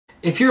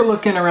If you're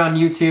looking around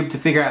YouTube to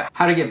figure out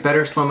how to get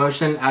better slow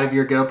motion out of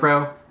your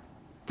GoPro,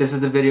 this is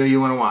the video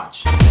you want to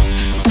watch.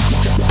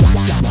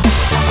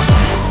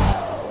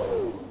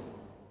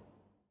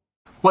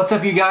 What's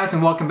up you guys,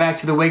 and welcome back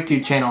to the Wake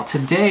Dude channel.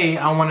 Today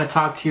I want to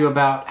talk to you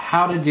about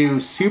how to do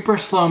super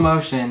slow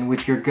motion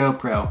with your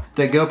GoPro.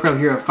 The GoPro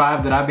Hero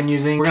 5 that I've been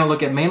using. We're going to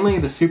look at mainly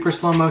the super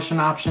slow motion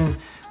option,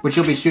 which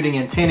you'll be shooting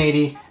in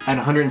 1080 at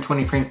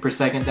 120 frames per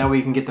second. That way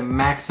you can get the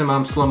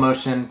maximum slow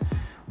motion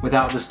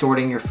without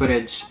distorting your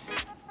footage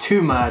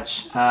too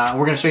much. We're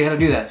going to show you how to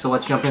do that, so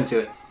let's jump into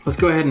it. Let's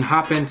go ahead and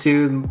hop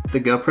into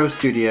the GoPro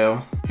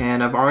Studio,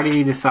 and I've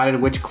already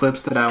decided which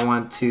clips that I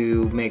want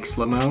to make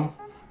slow-mo.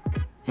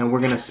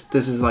 And this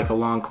is like a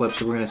long clip,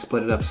 so we're gonna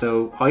split it up.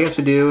 So all you have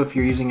to do if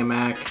you're using a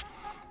Mac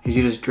is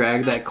you just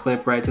drag that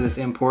clip right to this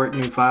import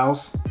new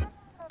files.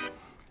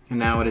 And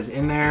now it is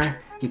in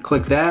there. You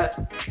click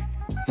that,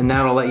 and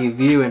that'll let you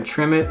view and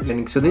trim it.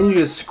 And so then you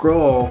just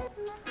scroll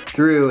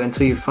through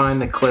until you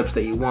find the clips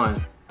that you want.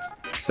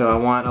 So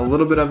I want a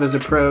little bit of his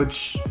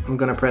approach. I'm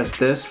gonna press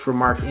this for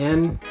mark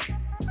in.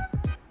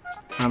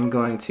 I'm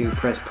going to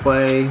press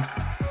play.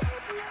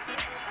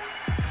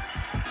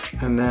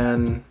 And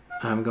then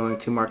I'm going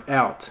to mark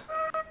out.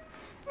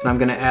 And I'm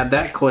gonna add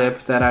that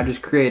clip that I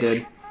just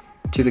created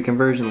to the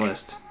conversion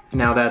list.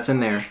 Now that's in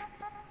there.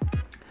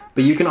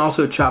 But you can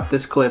also chop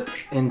this clip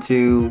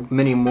into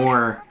many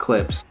more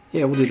clips.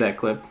 Yeah, we'll do that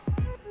clip.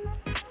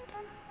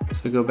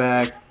 So go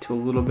back to a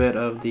little bit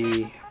of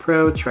the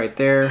approach right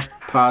there.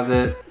 Pause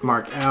it,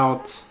 mark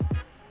out,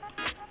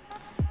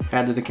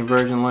 add to the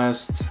conversion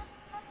list,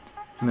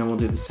 and then we'll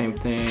do the same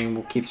thing.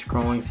 We'll keep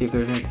scrolling, see if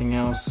there's anything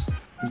else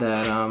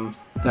that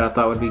I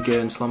thought would be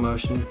good in slow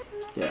motion.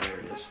 Yeah, there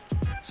it is.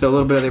 So a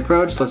little bit of the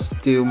approach. Let's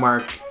do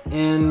mark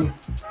in,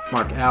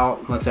 mark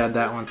out. Let's add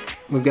that one.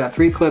 We've got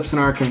 3 clips in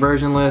our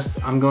conversion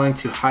list. I'm going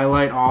to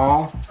highlight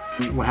all.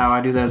 How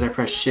I do that is I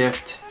press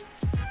shift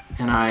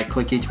and I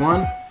click each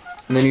one,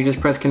 and then you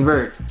just press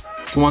convert.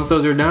 So once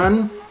those are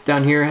done,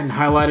 down here and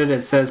highlighted,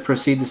 it says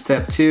proceed to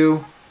step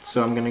 2.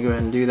 So I'm gonna go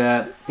ahead and do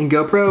that. And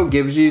GoPro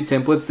gives you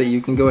templates that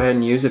you can go ahead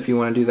and use if you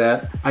wanna do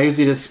that. I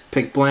usually just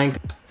pick blank.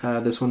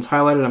 This one's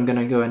highlighted. I'm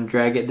gonna go ahead and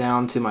drag it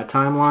down to my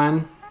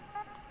timeline.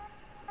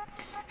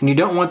 And you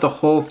don't want the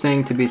whole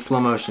thing to be slow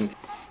motion.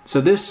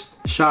 So this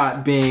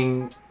shot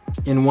being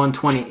in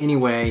 120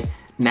 anyway,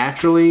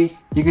 naturally,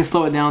 you can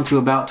slow it down to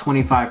about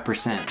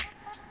 25%.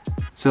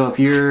 So if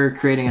you're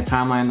creating a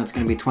timeline that's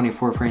gonna be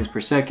 24 frames per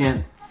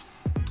second,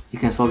 you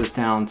can slow this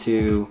down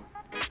to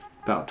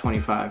about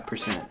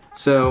 25%.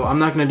 So I'm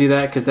not gonna do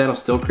that because that'll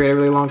still create a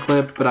really long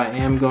clip, but I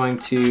am going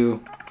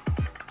to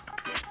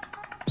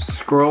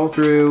scroll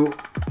through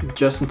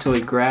just until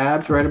he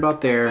grabs right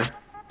about there.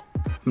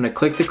 I'm gonna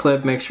click the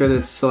clip, make sure that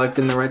it's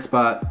selected in the right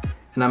spot,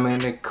 and I'm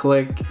gonna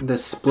click the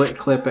split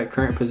clip at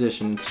current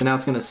position. So now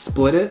it's gonna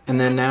split it,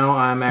 and then now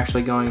I'm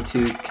actually going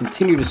to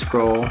continue to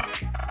scroll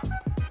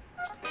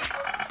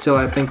until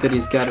I think that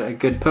he's got a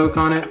good poke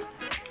on it.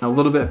 A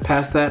little bit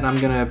past that, and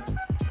I'm gonna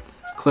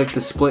click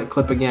the split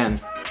clip again.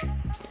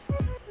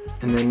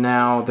 And then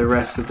now the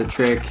rest of the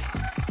trick,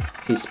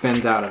 he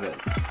spins out of it.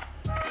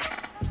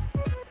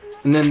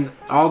 And then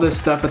all this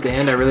stuff at the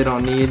end I really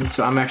don't need,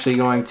 so I'm actually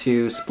going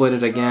to split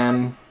it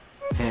again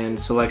and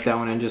select that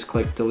one and just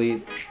click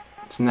delete.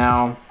 So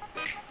now,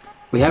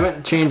 we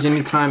haven't changed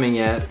any timing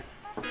yet.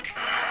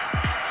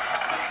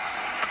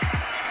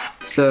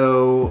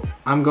 So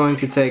I'm going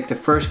to take the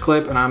first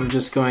clip and I'm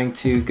just going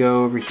to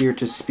go over here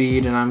to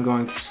speed, and I'm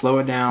going to slow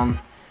it down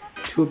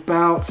to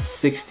about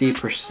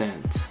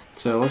 60%.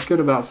 So let's go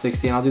to about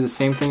 60, and I'll do the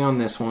same thing on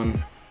this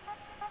one.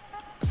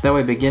 So that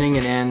way beginning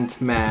and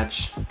end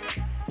match.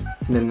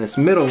 And then this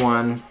middle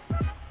one,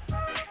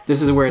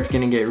 this is where it's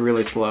gonna get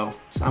really slow.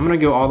 So I'm gonna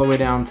go all the way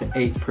down to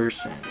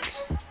 8%.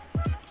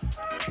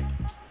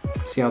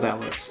 See how that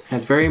looks. And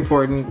it's very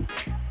important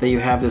that you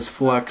have this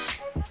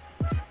FLUX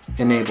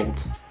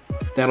enabled.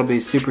 That'll be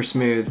super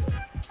smooth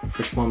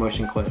for slow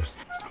motion clips.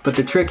 But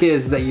the trick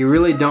is that you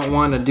really don't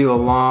want to do a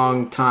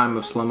long time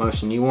of slow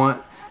motion. You want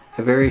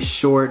a very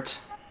short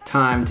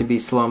time to be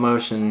slow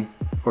motion,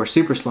 or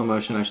super slow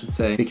motion I should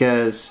say,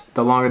 because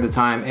the longer the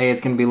time, A,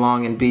 it's going to be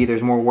long, and B,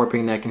 there's more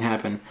warping that can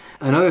happen.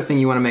 Another thing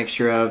you want to make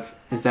sure of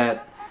is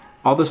that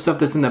all the stuff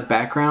that's in the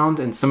background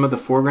and some of the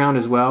foreground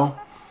as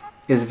well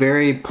is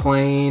very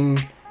plain.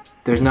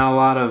 There's not a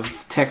lot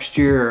of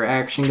texture or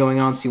action going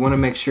on, so you want to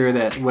make sure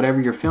that whatever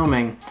you're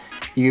filming,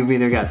 you've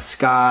either got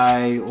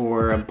sky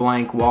or a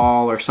blank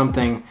wall or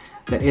something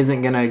that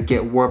isn't going to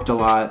get warped a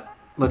lot.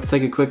 Let's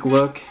take a quick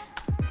look.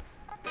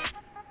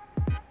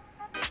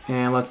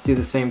 And let's do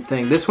the same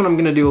thing. This one I'm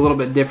gonna do a little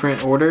bit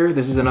different order.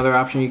 This is another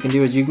option you can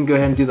do, is you can go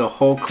ahead and do the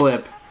whole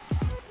clip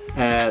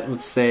at,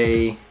 let's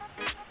say,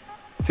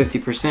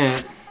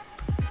 50%.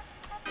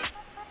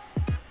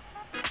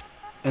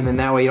 And then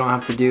that way you don't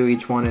have to do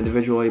each one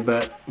individually,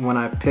 but when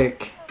I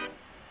pick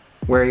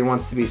where he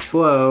wants to be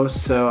slow,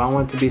 so I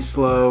want it to be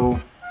slow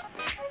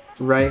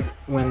right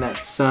when that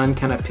sun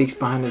kind of peeks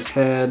behind his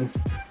head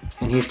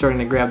and he's starting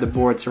to grab the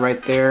board. So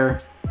right there,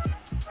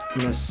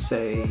 I'm gonna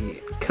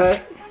say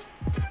cut.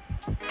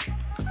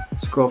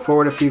 Scroll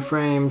forward a few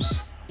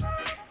frames,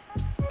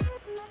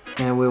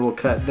 and we will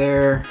cut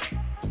there.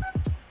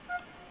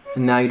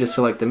 And now you just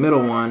select the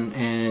middle one,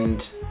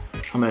 and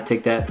I'm gonna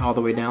take that all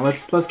the way down.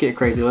 Let's get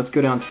crazy. Let's go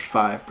down to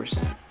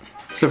 5%.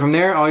 So from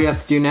there, all you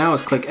have to do now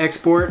is click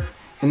export.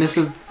 And this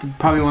is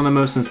probably one of the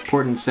most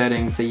important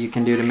settings that you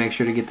can do to make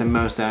sure to get the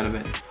most out of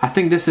it. I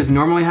think this is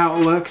normally how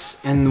it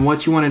looks, and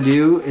what you want to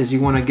do is you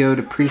want to go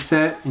to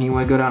preset, and you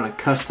want to go down to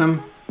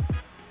custom,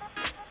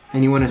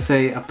 and you want to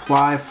say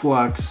apply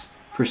flux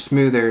for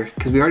smoother,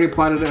 because we already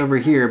applied it over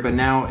here, but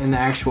now in the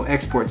actual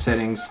export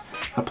settings,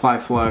 apply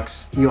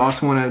flux. You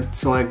also want to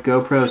select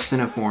GoPro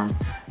Cineform.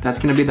 That's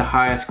going to be the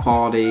highest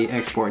quality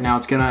export. Now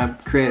it's going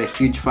to create a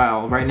huge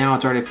file. Right now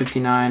it's already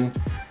 59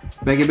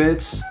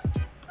 megabits.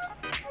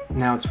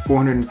 Now it's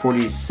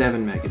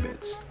 447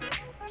 megabits.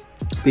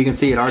 But you can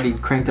see it already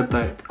cranked up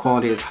the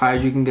quality as high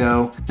as you can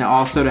go. Now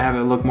also to have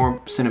it look more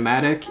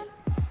cinematic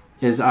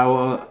is I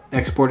will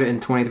export it in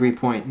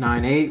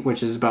 23.98,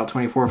 which is about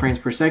 24 frames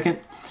per second.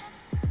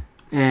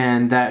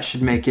 And that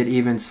should make it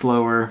even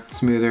slower,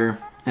 smoother,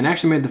 and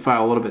actually made the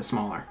file a little bit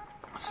smaller.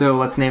 So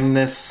let's name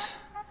this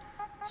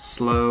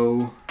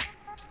slow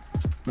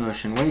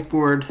motion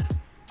wakeboard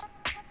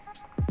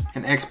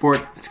and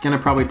export. It's gonna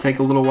probably take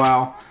a little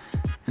while,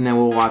 and then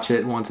we'll watch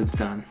it once it's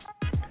done.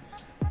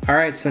 All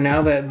right, so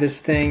now that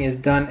this thing is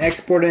done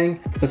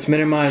exporting, let's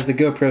minimize the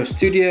GoPro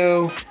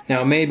Studio.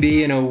 Now it may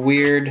be in a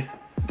weird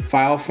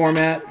file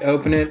format.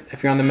 Open it.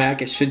 If you're on the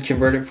Mac, it should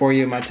convert it for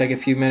you. It might take a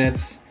few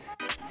minutes.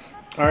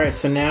 All right,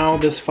 so now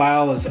this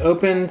file is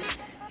opened.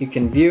 You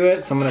can view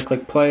it. So I'm gonna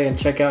click play and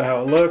check out how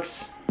it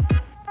looks.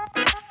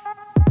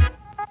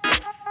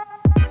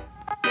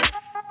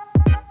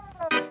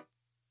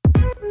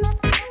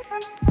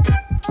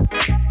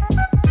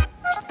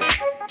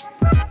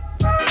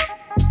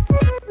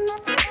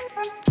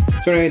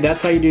 So anyway,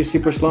 that's how you do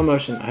super slow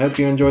motion. I hope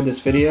you enjoyed this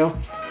video,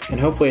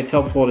 and hopefully it's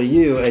helpful to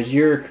you as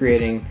you're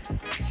creating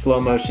slow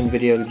motion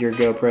videos with your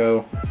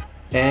GoPro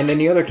and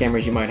any other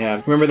cameras you might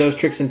have. Remember those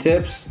tricks and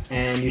tips,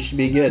 and you should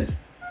be good.